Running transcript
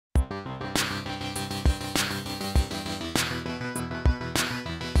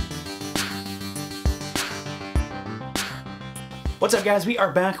What's up, guys? We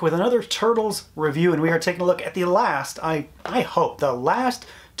are back with another Turtles review, and we are taking a look at the last, I hope, the last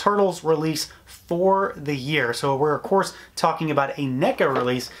Turtles release for the year. So we're, of course, talking about a NECA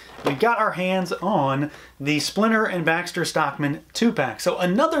release. We got our hands on the Splinter and Baxter Stockman 2-pack. So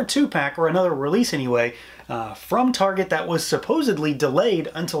another 2-pack, or another release anyway, from Target that was supposedly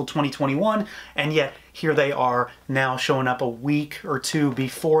delayed until 2021, and yet here they are now showing up a week or two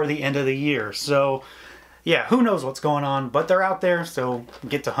before the end of the year. So yeah, who knows what's going on, but they're out there, so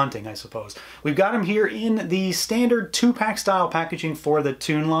get to hunting, I suppose. We've got them here in the standard 2-pack style packaging for the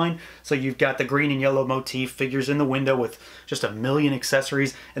Toon line. So you've got the green and yellow motif, figures in the window with just a million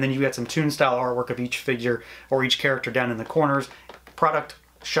accessories, and then you've got some Toon style artwork of each figure or each character down in the corners, product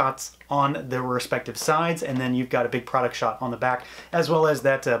shots on the respective sides, and then you've got a big product shot on the back, as well as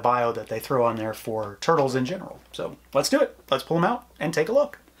that bio that they throw on there for Turtles in general. So let's do it. Let's pull them out and take a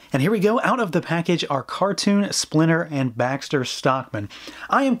look. And here we go. Out of the package are Cartoon, Splinter, and Baxter Stockman.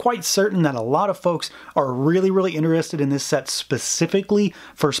 I am quite certain that a lot of folks are really interested in this set specifically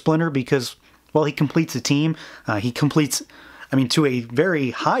for Splinter because, well, he completes a team. He completes, I mean, to a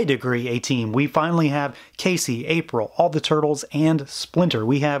very high degree, a team. We finally have Casey, April, all the Turtles, and Splinter.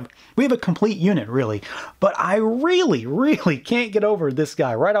 We have a complete unit, really. But I really can't get over this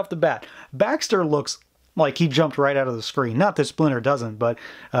guy right off the bat. Baxter looks like he jumped right out of the screen. Not that Splinter doesn't, but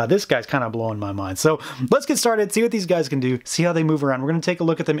this guy's kind of blowing my mind. So let's get started, see what these guys can do, see how they move around. We're going to take a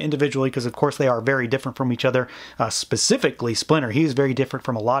look at them individually because, of course, they are very different from each other. Specifically, Splinter, he is very different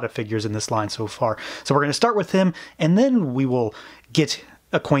from a lot of figures in this line so far. So we're going to start with him, and then we will get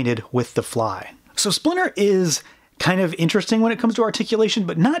acquainted with the Fly. So Splinter is kind of interesting when it comes to articulation,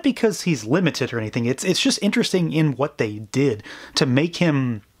 but not because he's limited or anything. It's just interesting in what they did to make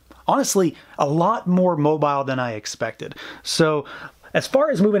him, honestly, a lot more mobile than I expected. So as far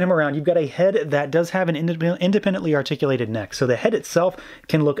as moving him around, you've got a head that does have an independently articulated neck. So the head itself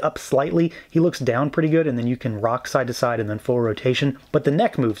can look up slightly. He looks down pretty good, and then you can rock side to side and then full rotation. But the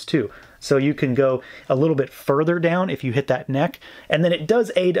neck moves too. So you can go a little bit further down if you hit that neck. And then it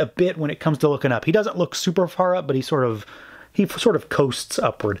does aid a bit when it comes to looking up. He doesn't look super far up, but he sort of coasts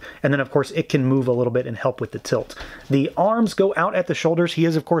upward. And then, of course, it can move a little bit and help with the tilt. The arms go out at the shoulders. He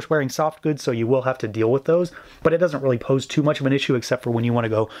is, of course, wearing soft goods, so you will have to deal with those. But it doesn't really pose too much of an issue except for when you want to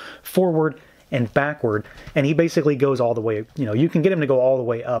go forward and backward. And he basically goes all the way, you know, you can get him to go all the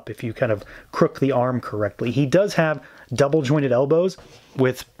way up if you kind of crook the arm correctly. He does have double jointed elbows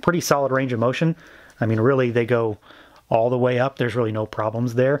with pretty solid range of motion. I mean, really, they go all the way up. There's really no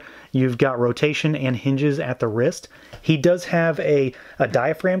problems there. You've got rotation and hinges at the wrist. He does have a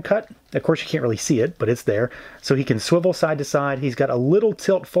diaphragm cut. Of course, you can't really see it, but it's there. So he can swivel side to side. He's got a little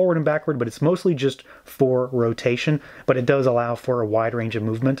tilt forward and backward, but it's mostly just for rotation, but it does allow for a wide range of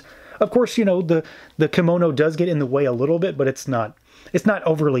movement. Of course, you know, the kimono does get in the way a little bit, but it's not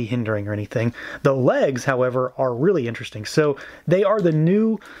overly hindering or anything. The legs, however, are really interesting. So they are the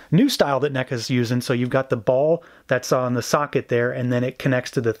new style that NECA's using. So you've got the ball that's on the socket there, and then it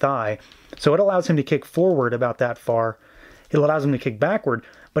connects to the thigh. So it allows him to kick forward about that far. It allows him to kick backward,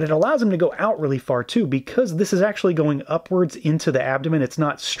 but it allows him to go out really far too, because this is actually going upwards into the abdomen. It's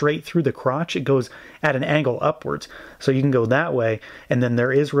not straight through the crotch. It goes at an angle upwards. So you can go that way, and then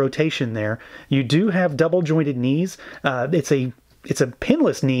there is rotation there. You do have double jointed knees. It's a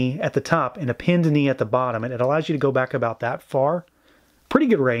pinless knee at the top and a pinned knee at the bottom, and it allows you to go back about that far. Pretty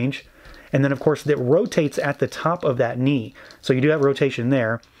good range. And then, of course, it rotates at the top of that knee. So you do have rotation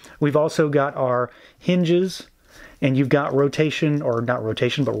there. We've also got our hinges, and you've got rotation, or not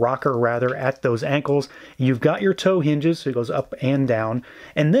rotation, but rocker rather, at those ankles. You've got your toe hinges, so it goes up and down.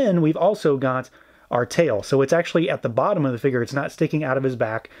 And then we've also got our tail. So it's actually at the bottom of the figure. It's not sticking out of his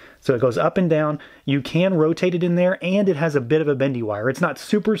back. So it goes up and down. You can rotate it in there, and it has a bit of a bendy wire. It's not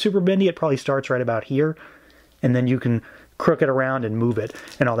super bendy. It probably starts right about here. And then you can crook it around and move it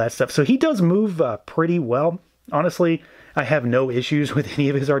and all that stuff. So he does move pretty well. Honestly, I have no issues with any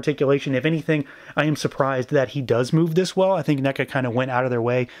of his articulation. If anything, I am surprised that he does move this well. I think NECA kind of went out of their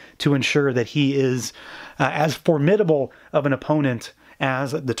way to ensure that he is as formidable of an opponent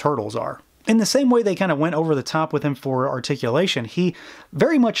as the Turtles are. In the same way they kind of went over the top with him for articulation, he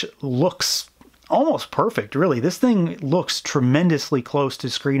very much looks almost perfect, really. This thing looks tremendously close to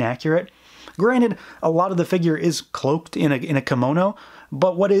screen accurate. Granted, a lot of the figure is cloaked in a kimono,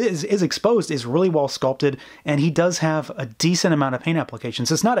 but what is exposed is really well sculpted, and he does have a decent amount of paint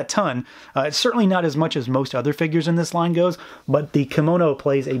applications. It's not a ton. It's certainly not as much as most other figures in this line goes, but the kimono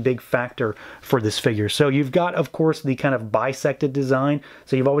plays a big factor for this figure. So you've got, of course, the kind of bisected design.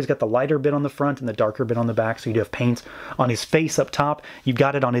 So you've always got the lighter bit on the front and the darker bit on the back. So you do have paint on his face up top. You've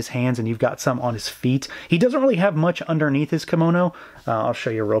got it on his hands, and you've got some on his feet. He doesn't really have much underneath his kimono. I'll show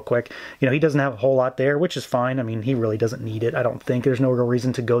you real quick. You know, he doesn't have a whole lot there, which is fine. I mean, he really doesn't need it. I don't think there's no real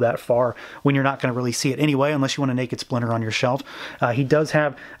reason to go that far when you're not going to really see it anyway, unless you want a naked Splinter on your shelf. He does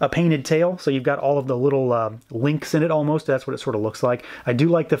have a painted tail, so you've got all of the little links in it almost. That's what it sort of looks like. I do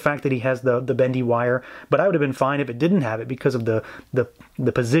like the fact that he has the bendy wire, but I would have been fine if it didn't have it because of the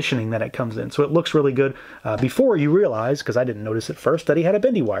positioning that it comes in. So it looks really good before you realize, because I didn't notice at first, that he had a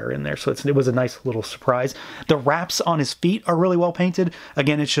bendy wire in there. So it was a nice little surprise. The wraps on his feet are really well painted.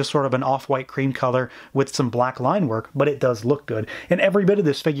 Again, it's just sort of an off-white cream color with some black line work, but it does look good. And every bit of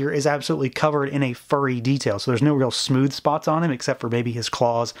this figure is absolutely covered in a furry detail. So there's no real smooth spots on him except for maybe his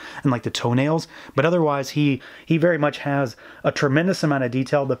claws and like the toenails. But otherwise, he very much has a tremendous amount of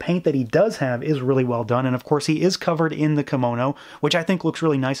detail. The paint that he does have is really well done. And of course, he is covered in the kimono, which I think looks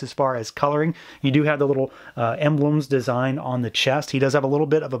really nice as far as coloring. You do have the little emblems design on the chest. He does have a little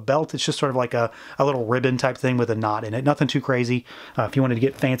bit of a belt. It's just sort of like a little ribbon type thing with a knot in it. Nothing too crazy. If you wanted to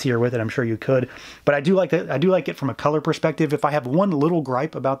get fancier with it, I'm sure you could. But I do like that. I do like it from a color perspective. If I have one little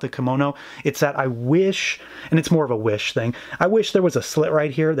gripe about the kimono, it's that I wish, and it's more of a wish thing, I wish there was a slit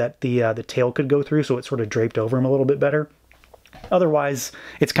right here that the tail could go through, so it sort of draped over him a little bit better. Otherwise,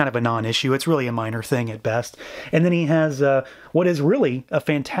 it's kind of a non-issue. It's really a minor thing at best. And then he has what is really a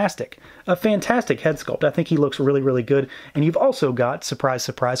fantastic head sculpt. I think he looks really, really good. And you've also got, surprise,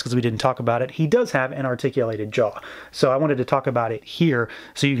 surprise, because we didn't talk about it, he does have an articulated jaw. So I wanted to talk about it here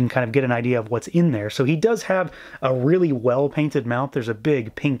so you can kind of get an idea of what's in there. So he does have a really well-painted mouth. There's a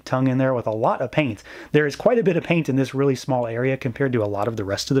big pink tongue in there with a lot of paint. There is quite a bit of paint in this really small area compared to a lot of the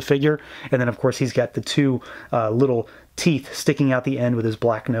rest of the figure. And then, of course, he's got the two little teeth sticking out the end with his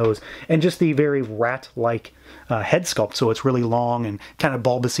black nose, and just the very rat-like head sculpt. So it's really long and kind of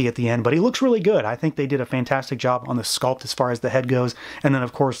bulbousy at the end, but he looks really good. I think they did a fantastic job on the sculpt as far as the head goes. And then,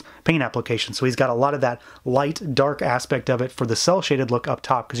 of course, paint application. So he's got a lot of that light, dark aspect of it for the cel-shaded look up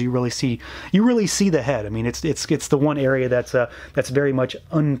top, because you really see the head. I mean, it's the one area that's very much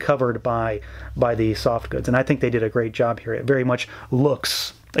uncovered by the soft goods, and I think they did a great job here. It very much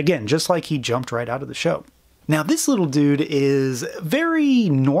looks, again, just like he jumped right out of the show. Now, this little dude is very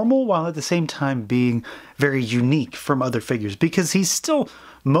normal while at the same time being very unique from other figures, because he's still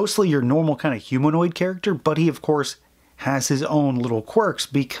mostly your normal kind of humanoid character, but he, of course, has his own little quirks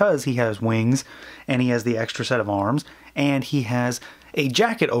because he has wings and he has the extra set of arms and he has a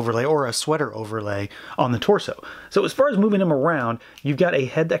jacket overlay or a sweater overlay on the torso. So as far as moving him around, you've got a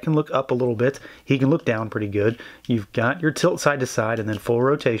head that can look up a little bit. He can look down pretty good. You've got your tilt side to side and then full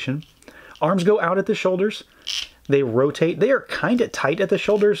rotation. Arms go out at the shoulders. They rotate. They are kind of tight at the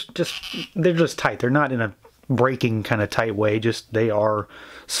shoulders. They're just tight. They're not in a breaking kind of tight way. Just they are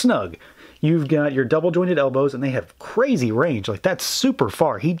snug. You've got your double jointed elbows, and they have crazy range. Like, that's super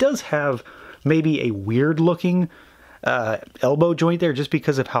far. He does have maybe a weird looking elbow joint there just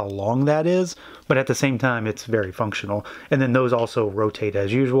because of how long that is, but at the same time it's very functional. And then those also rotate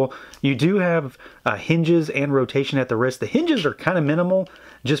as usual. You do have hinges and rotation at the wrist. The hinges are kind of minimal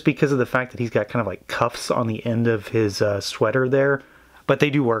just because of the fact that he's got kind of like cuffs on the end of his sweater there, but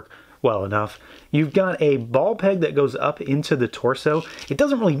they do work well enough. You've got a ball peg that goes up into the torso. It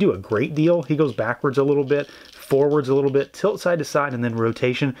doesn't really do a great deal. He goes backwards a little bit, forwards a little bit, tilt side to side, and then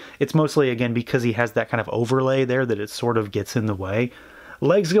rotation. It's mostly, again, because he has that kind of overlay there that it sort of gets in the way.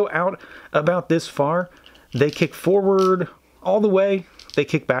 Legs go out about this far. They kick forward all the way. They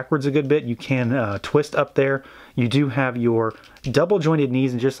kick backwards a good bit. You can twist up there. You do have your double jointed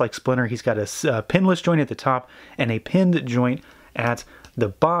knees, and just like Splinter, he's got a pinless joint at the top and a pinned joint at the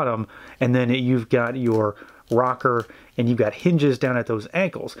bottom, and then you've got your rocker and you've got hinges down at those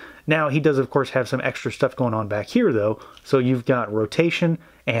ankles. Now, he does, of course, have some extra stuff going on back here, though. So you've got rotation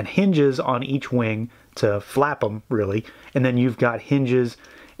and hinges on each wing to flap them, really. And then you've got hinges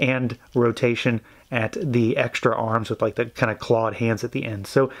and rotation at the extra arms with like the kind of clawed hands at the end.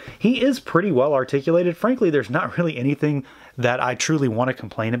 So he is pretty well articulated. Frankly, there's not really anything that I truly want to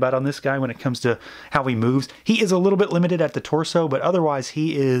complain about on this guy when it comes to how he moves. He is a little bit limited at the torso, but otherwise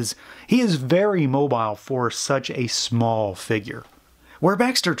he is very mobile for such a small figure. Where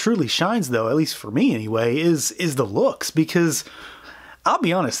Baxter truly shines, though, at least for me anyway, is the looks, because I'll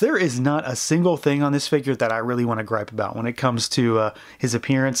be honest, there is not a single thing on this figure that I really want to gripe about when it comes to his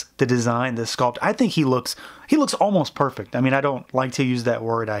appearance, the design, the sculpt. I think he looks almost perfect. I mean, I don't like to use that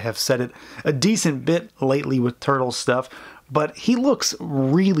word. I have said it a decent bit lately with Turtles stuff, but he looks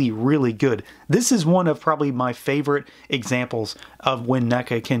really, really good. This is one of probably my favorite examples of when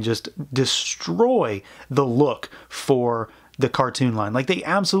NECA can just destroy the look for the cartoon line. Like, they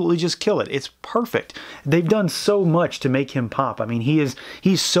absolutely just kill it. It's perfect. They've done so much to make him pop. I mean,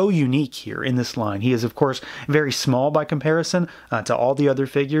 he's so unique here in this line. He is, of course, very small by comparison to all the other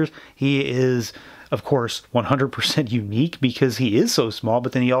figures. He is, of course, 100% unique because he is so small,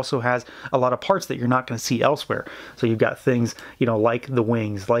 but then he also has a lot of parts that you're not going to see elsewhere. So you've got things, you know, like the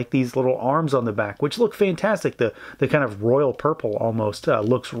wings, like these little arms on the back, which look fantastic. The kind of royal purple almost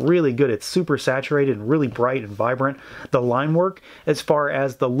looks really good. It's super saturated and really bright and vibrant. The line work, as far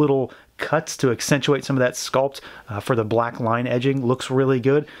as the little cuts to accentuate some of that sculpt for the black line edging, looks really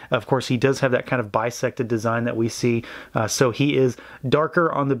good. Of course, he does have that kind of bisected design that we see. So he is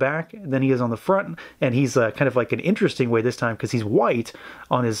darker on the back than he is on the front, and he's kind of like an interesting way this time because he's white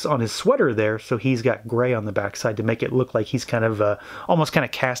on his sweater there, so he's got gray on the backside to make it look like he's kind of almost kind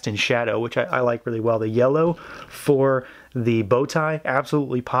of cast in shadow, which I like really well. The yellow for the bow tie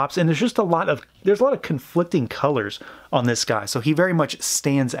absolutely pops, and there's a lot of conflicting colors on this guy, so he very much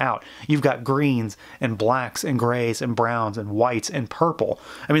stands out. You've got greens and blacks and grays and browns and whites and purple.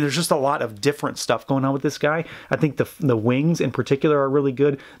 I mean, there's just a lot of different stuff going on with this guy. I think the wings in particular are really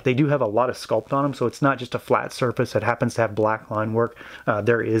good. They do have a lot of sculpt on them, so it's not just a flat surface that happens to have black line work.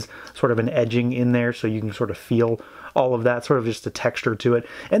 There is sort of an edging in there, so you can sort of feel all of that, sort of just a texture to it.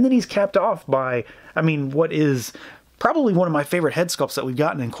 And then he's capped off by, I mean, what is probably one of my favorite head sculpts that we've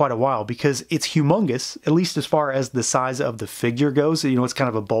gotten in quite a while, because it's humongous, at least as far as the size of the figure goes. You know, it's kind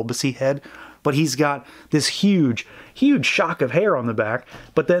of a bulbousy head, but he's got this huge shock of hair on the back,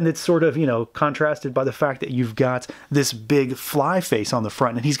 but then it's sort of, you know, contrasted by the fact that you've got this big fly face on the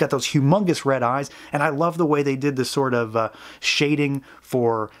front, and he's got those humongous red eyes, and I love the way they did the sort of shading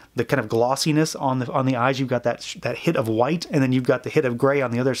for the kind of glossiness on the eyes. You've got that hit of white, and then you've got the hit of gray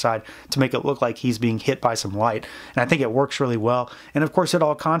on the other side to make it look like he's being hit by some light, and I think it works really well. And of course, it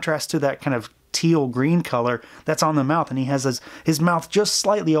all contrasts to that kind of teal green color that's on the mouth, and he has his mouth just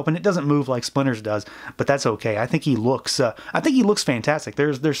slightly open. It doesn't move like Splinter's does, but that's okay. I think he looks fantastic.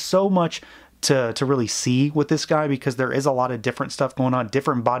 There's so much to really see with this guy, because there is a lot of different stuff going on,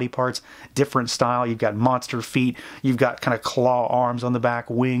 different body parts, different style. You've got monster feet, you've got kind of claw arms on the back,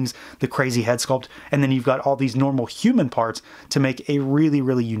 wings, the crazy head sculpt, and then you've got all these normal human parts to make a really,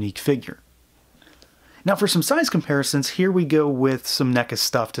 really unique figure. Now for some size comparisons, here we go with some NECA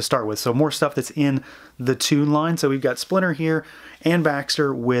stuff to start with. So more stuff that's in the Toon line. So we've got Splinter here and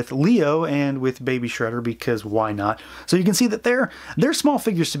Baxter with Leo and with Baby Shredder, because why not? So you can see that they're small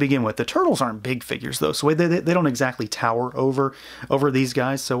figures to begin with. The Turtles aren't big figures though, so they don't exactly tower over these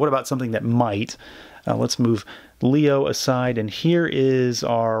guys. So what about something that might? Let's move Leo aside, and here is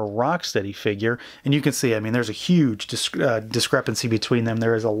our Rocksteady figure, and you can see, I mean, there's a huge discrepancy between them.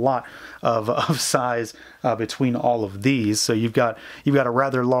 There is a lot of size between all of these. So you've got a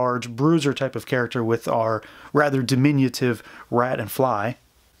rather large bruiser type of character with our rather diminutive Rat and Fly.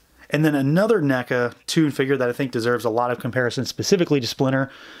 And then another NECA Toon figure that I think deserves a lot of comparison, specifically to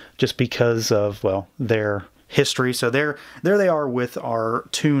Splinter, just because of, well, their history. So there they are with our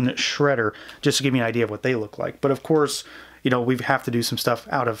Toon Shredder, just to give you an idea of what they look like. But of course, you know, we have to do some stuff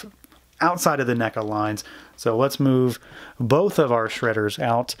outside of the NECA lines. So let's move both of our Shredders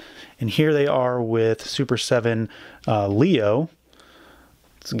out, and here they are with Super 7 Leo.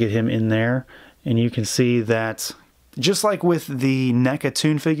 Let's get him in there, and you can see that just like with the NECA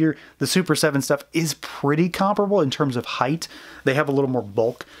Toon figure, the Super 7 stuff is pretty comparable in terms of height. They have a little more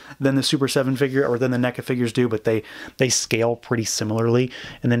bulk than the Super 7 figure, or than the NECA figures do, but they scale pretty similarly.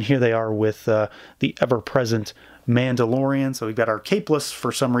 And then here they are with the ever-present Mandalorian. So we've got our capeless,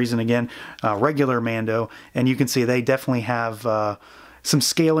 for some reason again, regular Mando, and you can see they definitely have some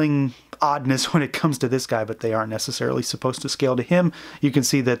scaling oddness when it comes to this guy, but they aren't necessarily supposed to scale to him. You can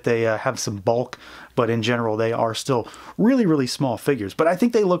see that they have some bulk, but in general they are still really, really small figures. But I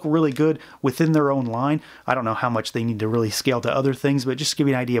think they look really good within their own line. I don't know how much they need to really scale to other things, but just to give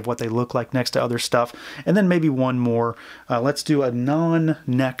you an idea of what they look like next to other stuff. And then maybe one more. Let's do a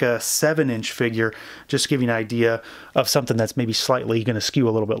non-NECA 7-inch figure, just to give you an idea of something that's maybe slightly going to skew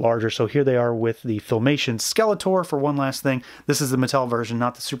a little bit larger. So here they are with the Filmation Skeletor for one last thing. This is the Mattel version,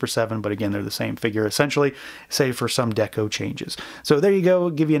 not the Super 7, but again, they're the same figure essentially, save for some deco changes. So there you go,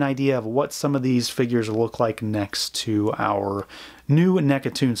 give you an idea of what some of these figures look like next to our new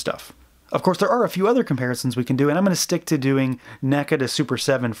NECA Toon stuff. Of course, there are a few other comparisons we can do, and I'm going to stick to doing NECA to Super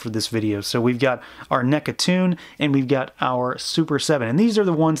 7 for this video. So we've got our NECA Toon, and we've got our Super 7. And these are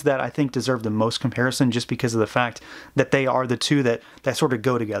the ones that I think deserve the most comparison just because of the fact that they are the two that sort of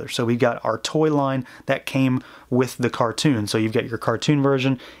go together. So we've got our toy line that came with the cartoon. So you've got your cartoon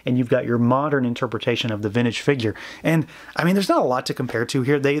version, and you've got your modern interpretation of the vintage figure. And, I mean, there's not a lot to compare to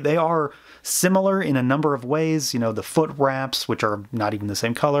here. They are similar in a number of ways. You know, the foot wraps, which are not even the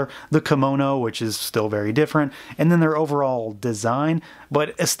same color, the kimono, which is still very different, and then their overall design,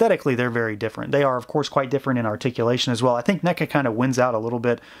 but aesthetically they're very different. They are, of course, quite different in articulation as well. I think NECA kind of wins out a little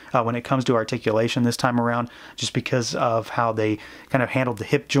bit when it comes to articulation this time around, just because of how they kind of handled the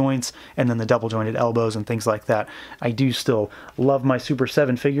hip joints and then the double jointed elbows and things like that. I do still love my Super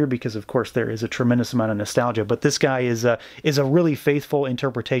 7 figure because, of course, there is a tremendous amount of nostalgia, but this guy is a really faithful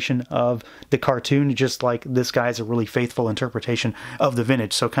interpretation of the cartoon, just like this guy is a really faithful interpretation of the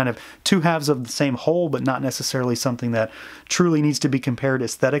vintage. So kind of two halves of the same whole, but not necessarily something that truly needs to be compared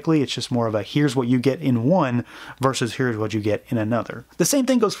aesthetically. It's just more of a here's what you get in one versus here's what you get in another. The same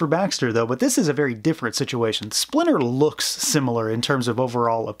thing goes for Baxter though, but this is a very different situation. Splinter looks similar in terms of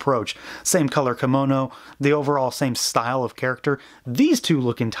overall approach. Same color kimono, the overall same style of character. These two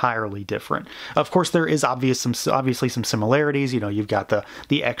look entirely different. Of course, there is obviously some similarities. You know, you've got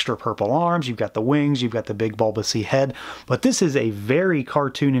the extra purple arms, you've got the wings, you've got the big bulbousy head, but this is a very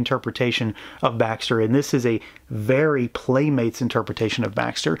cartoon interpretation of Baxter, and this is a very Playmates interpretation of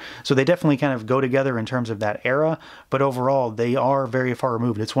Baxter. So they definitely kind of go together in terms of that era, but overall they are very far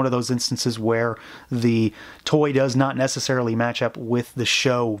removed. It's one of those instances where the toy does not necessarily match up with the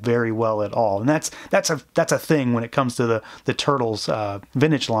show very well at all, and that's a thing when it comes to the Turtles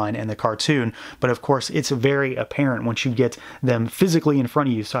vintage line and the cartoon. But of course, it's very apparent once you get them physically in front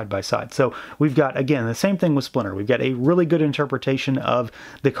of you side by side. So we've got, again, the same thing with Splinter. We've got a really good interpretation of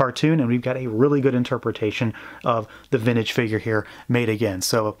the cartoon, and we've got a really good interpretation of the vintage figure here made again.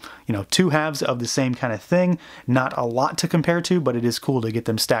 So, you know, two halves of the same kind of thing. Not a lot to compare to, but it is cool to get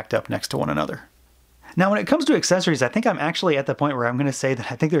them stacked up next to one another. Now, when it comes to accessories, I think I'm actually at the point where I'm going to say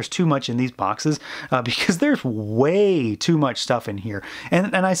that I think there's too much in these boxes because there's way too much stuff in here.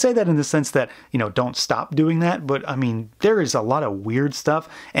 And I say that in the sense that, you know, don't stop doing that. But I mean, there is a lot of weird stuff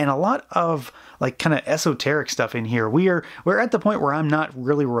and a lot of like kind of esoteric stuff in here. We're at the point where I'm not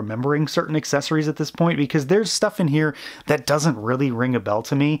really remembering certain accessories at this point because there's stuff in here that doesn't really ring a bell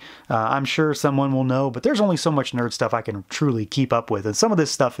to me. I'm sure someone will know, but there's only so much nerd stuff I can truly keep up with. And some of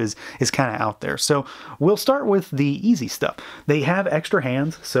this stuff is kind of out there. So we'll start with the easy stuff. They have extra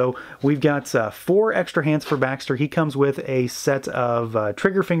hands. So we've got 4 extra hands for Baxter. He comes with a set of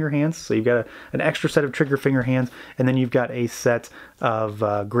trigger finger hands. So you've got an extra set of trigger finger hands, and then you've got a set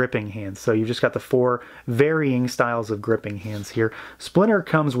of gripping hands. So you've just got the 4 varying styles of gripping hands here. Splinter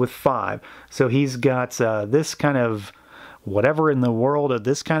comes with 5. So he's got this kind of whatever in the world of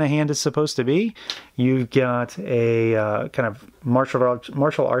this kind of hand is supposed to be. You've got a kind of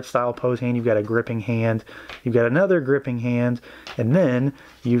martial arts style pose hand. You've got a gripping hand. You've got another gripping hand. And then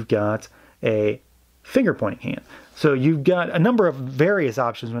you've got a finger pointing hand. So you've got a number of various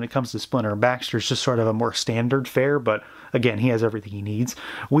options when it comes to Splinter. Baxter's just sort of a more standard fare, but again, he has everything he needs.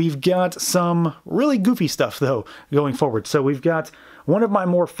 We've got some really goofy stuff, though, going forward. So we've got one of my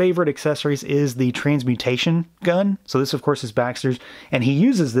more favorite accessories is the transmutation gun. So this, of course, is Baxter's, and he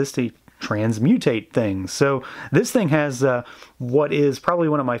uses this to transmutate things. So this thing has what is probably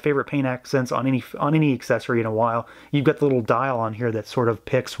one of my favorite paint accents on any accessory in a while. You've got the little dial on here that sort of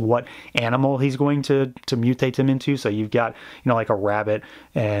picks what animal he's going to mutate him into. So you've got, you know, like a rabbit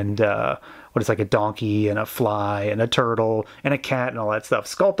and what is like a donkey and a fly and a turtle and a cat and all that stuff.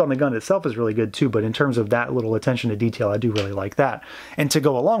 Sculpt on the gun itself is really good too, but in terms of that little attention to detail, I do really like that. And to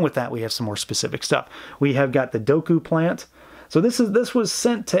go along with that, we have some more specific stuff. We have got the Doku plant. So this was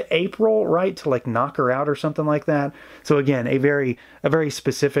sent to April, right, to like knock her out or something like that. So again, a very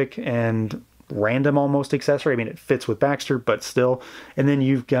specific and random almost accessory. I mean, it fits with Baxter, but still. And then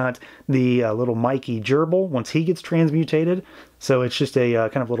you've got the little Mikey gerbil once he gets transmutated. So it's just a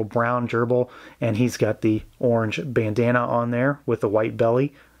kind of little brown gerbil, and he's got the orange bandana on there with the white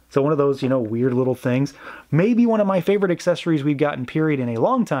belly. So one of those, you know, weird little things. Maybe one of my favorite accessories we've gotten, period, in a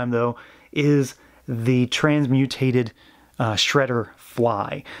long time, though, is the transmutated Shredder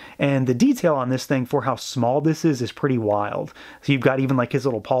fly. And the detail on this thing for how small this is pretty wild. So you've got even like his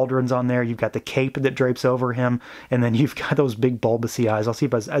little pauldrons on there, you've got the cape that drapes over him, and then you've got those big bulbousy eyes. I'll see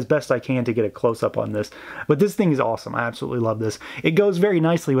if as best I can to get a close-up on this. But this thing is awesome. I absolutely love this. It goes very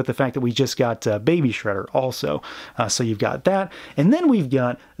nicely with the fact that we just got Baby Shredder also. So you've got that. And then we've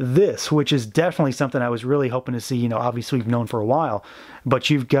got this, which is definitely something I was really hoping to see. You know, obviously we've known for a while.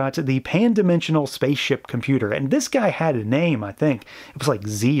 But you've got the Pan-Dimensional Spaceship Computer. And this guy had a name, I think. It was like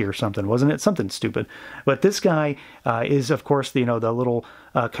Z or something, wasn't it? Something stupid. But this guy is, of course, you know, the little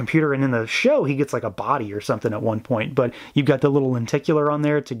computer. And in the show, he gets like a body or something at one point. But you've got the little lenticular on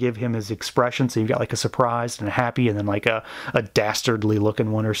there to give him his expression. So you've got like a surprised and a happy and then like a dastardly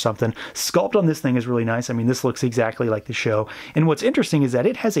looking one or something. Sculpt on this thing is really nice. I mean, this looks exactly like the show. And what's interesting is that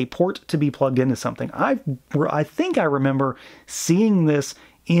it has a port to be plugged into something. I think I remember seeing this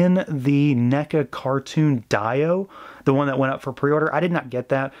in the NECA cartoon Dio, the one that went up for pre-order. I did not get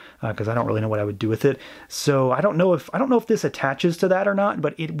that because I don't really know what I would do with it. So I don't know if this attaches to that or not,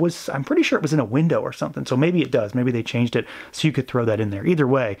 but I'm pretty sure it was in a window or something. So maybe it does. Maybe they changed it so you could throw that in there. Either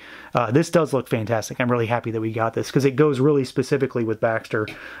way, this does look fantastic. I'm really happy that we got this because it goes really specifically with Baxter,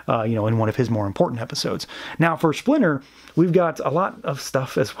 you know, in one of his more important episodes. Now for Splinter, we've got a lot of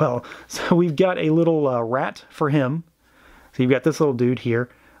stuff as well. So we've got a little rat for him. So you've got this little dude here.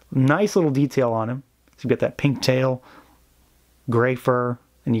 Nice little detail on him. So you've got that pink tail, gray fur,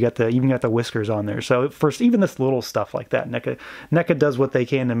 and you got even got the whiskers on there. So first, even this little stuff like that, NECA does what they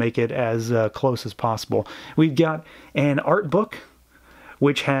can to make it as close as possible. We've got an art book,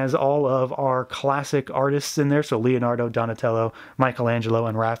 which has all of our classic artists in there. So Leonardo, Donatello, Michelangelo,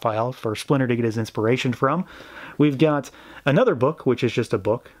 and Raphael for Splinter to get his inspiration from. We've got another book, which is just a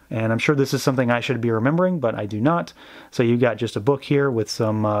book. And I'm sure this is something I should be remembering, but I do not. So you've got just a book here with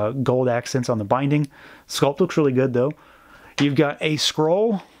some gold accents on the binding. Sculpt looks really good, though. You've got a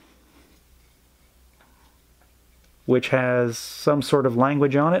scroll, which has some sort of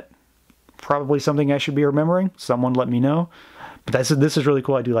language on it. Probably something I should be remembering. Someone let me know. But this is really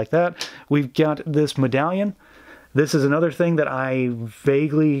cool. I do like that. We've got this medallion. This is another thing that I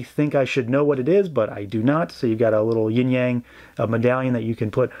vaguely think I should know what it is, but I do not. So you've got a little yin-yang medallion that you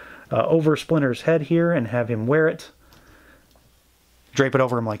can put over Splinter's head here and have him wear it. Drape it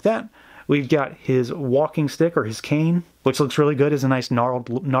over him like that. We've got his walking stick or his cane, which looks really good. It's a nice gnarled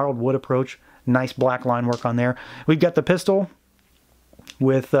wood approach. Nice black line work on there. We've got the pistol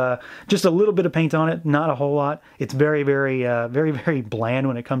with just a little bit of paint on it, not a whole lot. It's very, very bland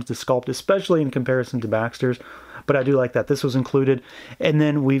when it comes to sculpt, especially in comparison to Baxter's. But I do like that this was included. And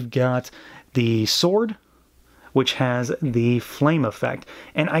then we've got the sword, which has the flame effect.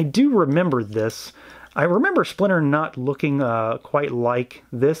 And I do remember this. I remember Splinter not looking quite like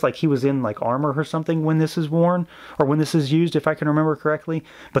this, like he was in like armor or something when this is worn, or when this is used, if I can remember correctly.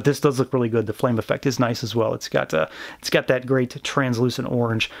 But this does look really good. The flame effect is nice as well. It's got that great translucent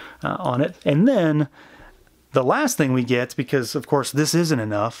orange on it. And then the last thing we get, because of course this isn't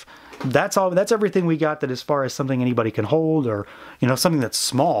enough, that's everything we got that as far as something anybody can hold, or you know, something that's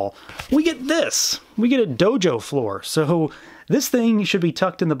small. We get this. We get a dojo floor. So this thing should be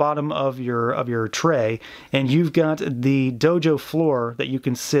tucked in the bottom of your tray, and you've got the dojo floor that you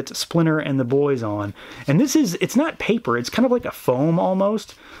can sit Splinter and the boys on. And it's not paper, it's kind of like a foam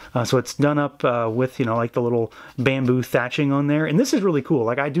almost. So it's done up with, you know, like the little bamboo thatching on there. And this is really cool.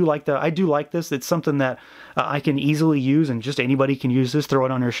 Like I do like this. It's something that I can easily use, and just anybody can use this. Throw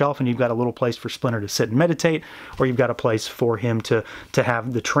it on your shelf, and you've got a little place for Splinter to sit and meditate, or you've got a place for him to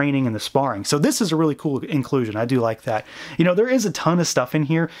have the training and the sparring. So this is a really cool inclusion. I do like that. You know, there is a ton of stuff in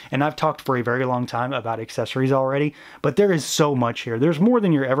here, and I've talked for a very long time about accessories already, but there is so much here. There's more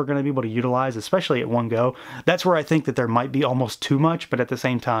than you're ever going to be able to utilize, especially at one go. That's where I think that there might be almost too much, but at the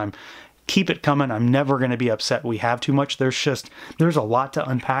same time, keep it coming. I'm never going to be upset we have too much. There's a lot to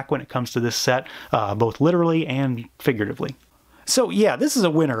unpack when it comes to this set, both literally and figuratively. So yeah, this is a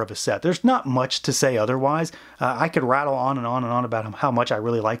winner of a set. There's not much to say otherwise. I could rattle on and on and on about how much I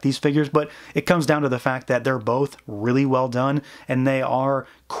really like these figures, but it comes down to the fact that they're both really well done, and they are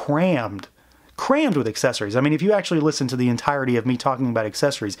crammed with accessories. I mean, if you actually listen to the entirety of me talking about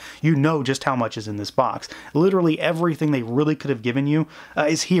accessories, you know just how much is in this box. Literally everything they really could have given you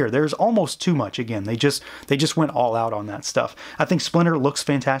is here. There's almost too much. Again, they just went all out on that stuff. I think Splinter looks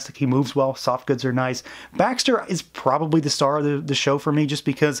fantastic. He moves well. Soft goods are nice. Baxter is probably the star of the show for me, just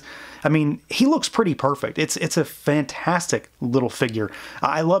because, I mean, he looks pretty perfect. It's a fantastic little figure.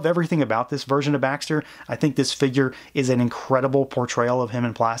 I love everything about this version of Baxter. I think this figure is an incredible portrayal of him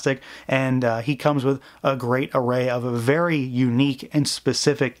in plastic, and he comes with a great array of a very unique and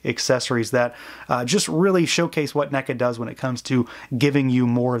specific accessories that just really showcase what NECA does when it comes to giving you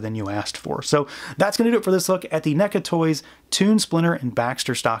more than you asked for. So that's going to do it for this look at the NECA Toys Toon, Splinter, and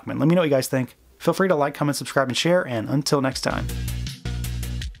Baxter Stockman. Let me know what you guys think. Feel free to like, comment, subscribe, and share, and until next time.